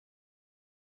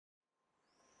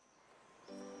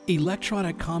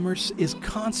Electronic commerce is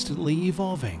constantly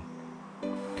evolving.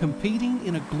 Competing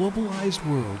in a globalized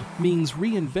world means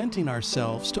reinventing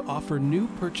ourselves to offer new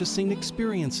purchasing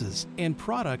experiences and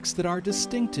products that are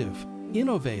distinctive,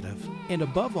 innovative, and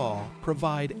above all,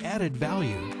 provide added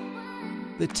value.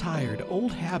 The tired,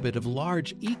 old habit of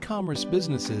large e-commerce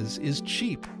businesses is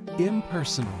cheap,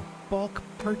 impersonal, bulk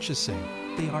purchasing.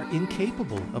 They are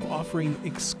incapable of offering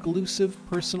exclusive,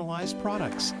 personalized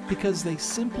products because they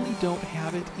simply don't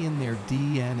have it in their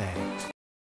DNA.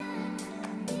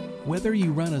 Whether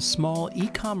you run a small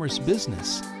e-commerce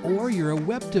business or you're a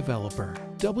web developer,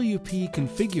 WP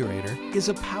Configurator is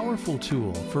a powerful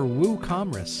tool for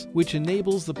WooCommerce, which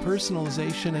enables the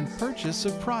personalization and purchase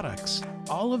of products.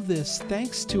 All of this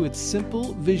thanks to its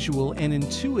simple, visual, and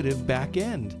intuitive back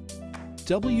end.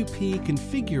 WP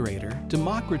Configurator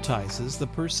democratizes the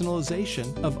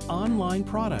personalization of online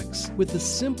products with a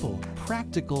simple,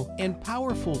 practical, and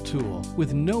powerful tool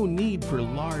with no need for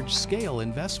large-scale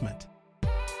investment.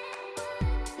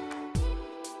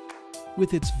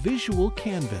 With its visual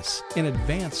canvas and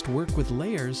advanced work with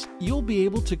layers, you'll be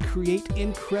able to create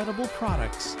incredible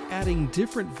products, adding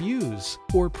different views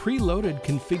or preloaded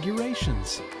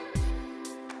configurations.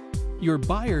 Your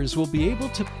buyers will be able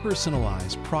to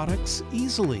personalize products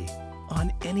easily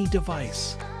on any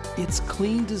device. Its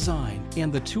clean design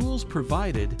and the tools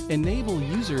provided enable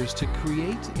users to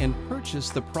create and purchase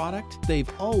the product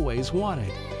they've always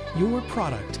wanted. Your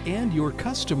product and your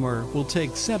customer will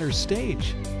take center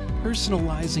stage.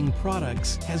 Personalizing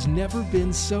products has never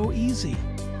been so easy.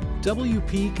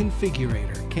 WP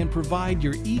Configurator can provide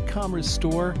your e-commerce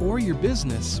store or your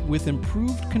business with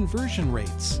improved conversion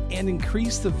rates and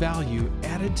increase the value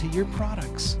added to your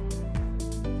products.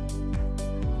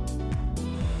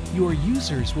 Your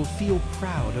users will feel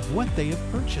proud of what they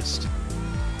have purchased.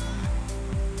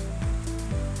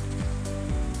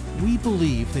 We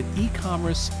believe that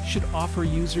e-commerce should offer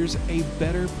users a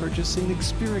better purchasing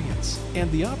experience and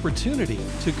the opportunity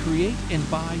to create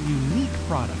and buy unique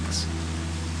products.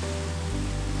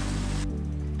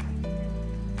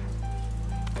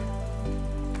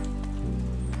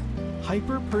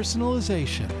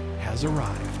 Hyper-personalization has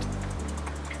arrived.